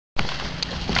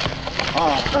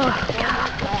Oh, God.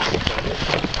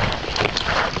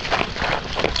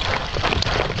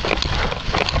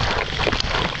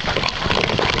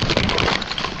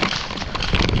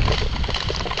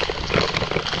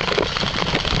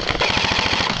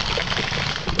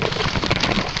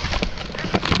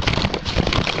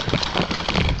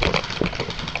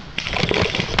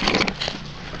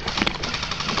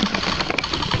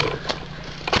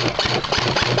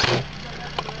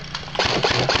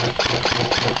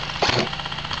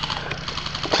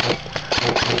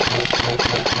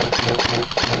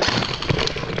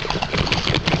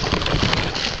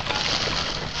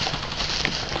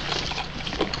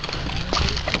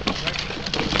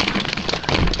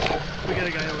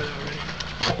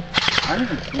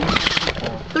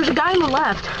 There's a guy on the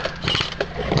left.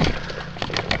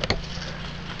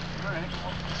 Alright,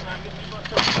 well,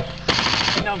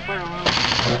 down fire around.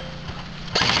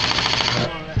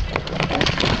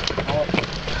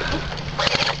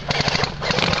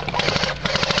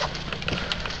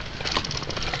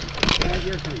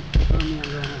 Your thing. Throw me on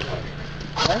the other.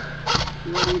 What?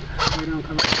 You ready? You don't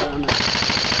come up down there.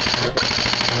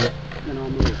 Then I'll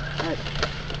move. Alright.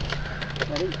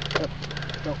 Ready? Up.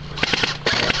 Go.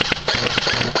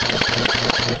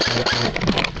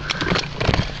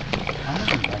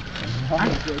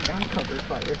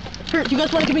 Sure, do you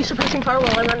guys want to give me suppressing fire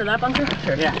while I run to that bunker?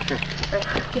 Sure, yeah, sure. Right.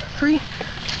 Okay, 3,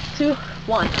 2,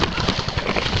 1.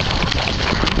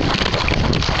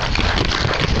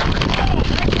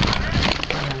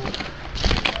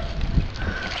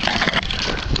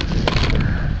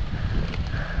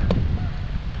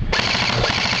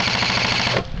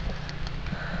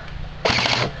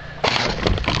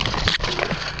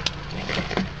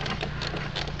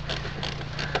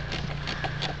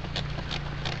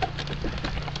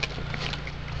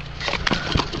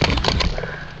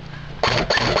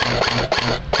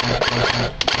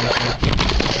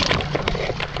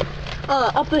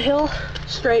 Up the hill,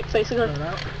 straight, basically.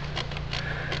 Yeah,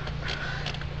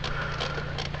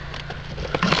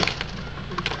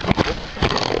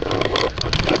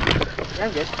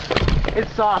 I'm good.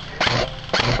 It's soft.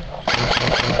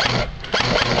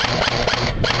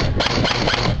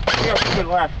 Yeah, to the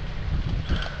left.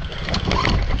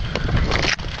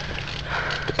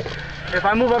 If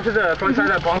I move up to the front side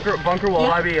of that bunker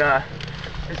will I be,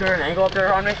 is there an angle up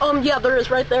there on me? Yeah, there is,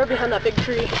 right there behind that big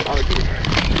tree.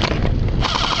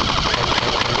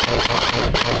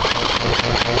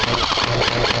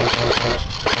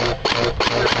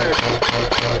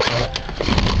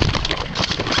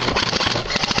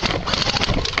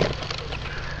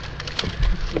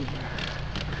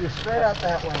 You're straight out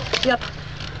that way. Yep.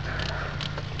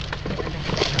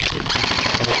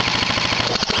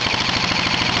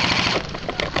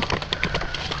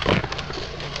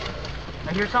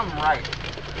 I hear something right.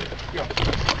 Yo.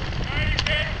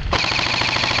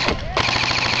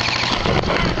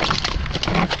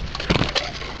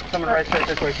 Someone right straight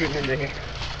this way shooting into here. Does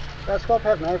that scope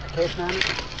have notification on it?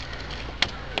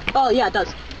 Oh, yeah, it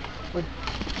does. Would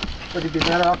you be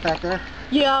better off back there?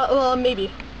 Yeah,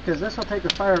 maybe. Because this will take the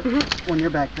fire when you're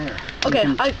back there.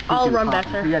 Okay, I'll run back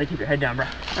there. You gotta keep your head down, bro.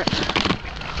 Alright.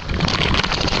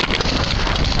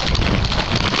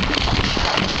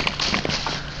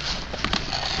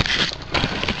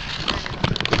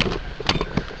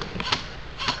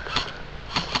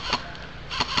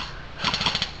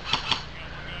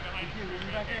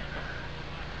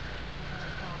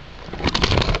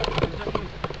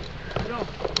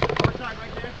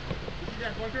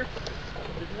 There's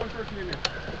one person in there.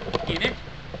 In it?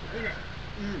 In it.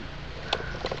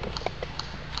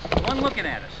 One looking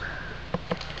at us.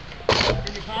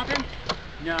 Is he popping?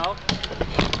 No.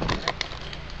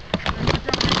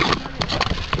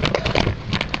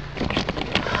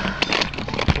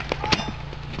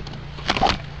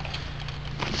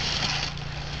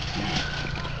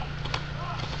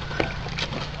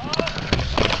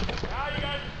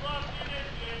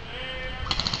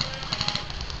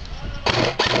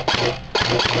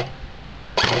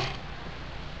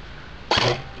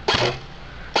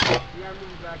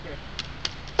 Back here.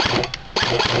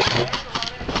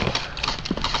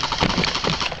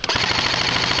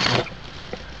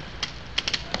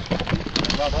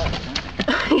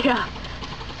 Yeah.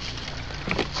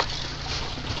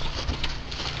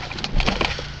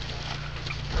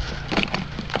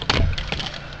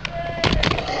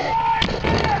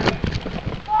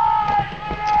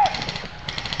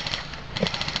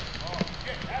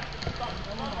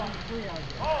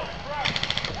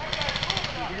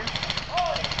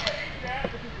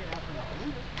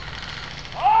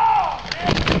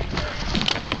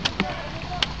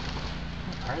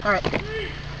 All right.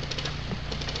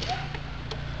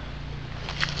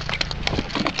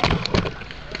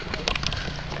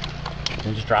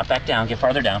 Drop back down, get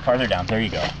farther down, farther down. There you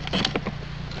go.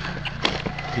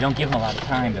 You don't give him a lot of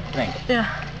time to think. Yeah.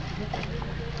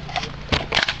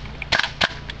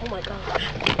 Oh my gosh.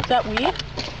 Is that weed?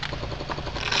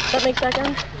 That makes that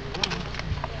gun?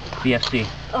 BFC.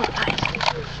 Oh, nice.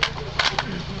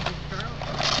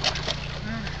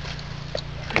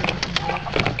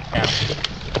 Now.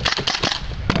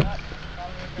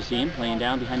 You see him laying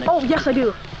down behind that? Oh, yes, I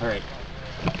do. All right.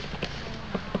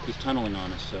 He's tunneling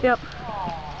on us, so. Yep.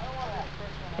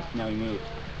 Now we move.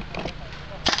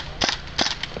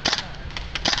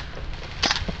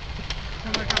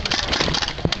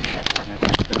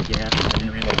 Gas. I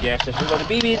didn't reload gas. Just reload the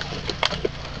BBs.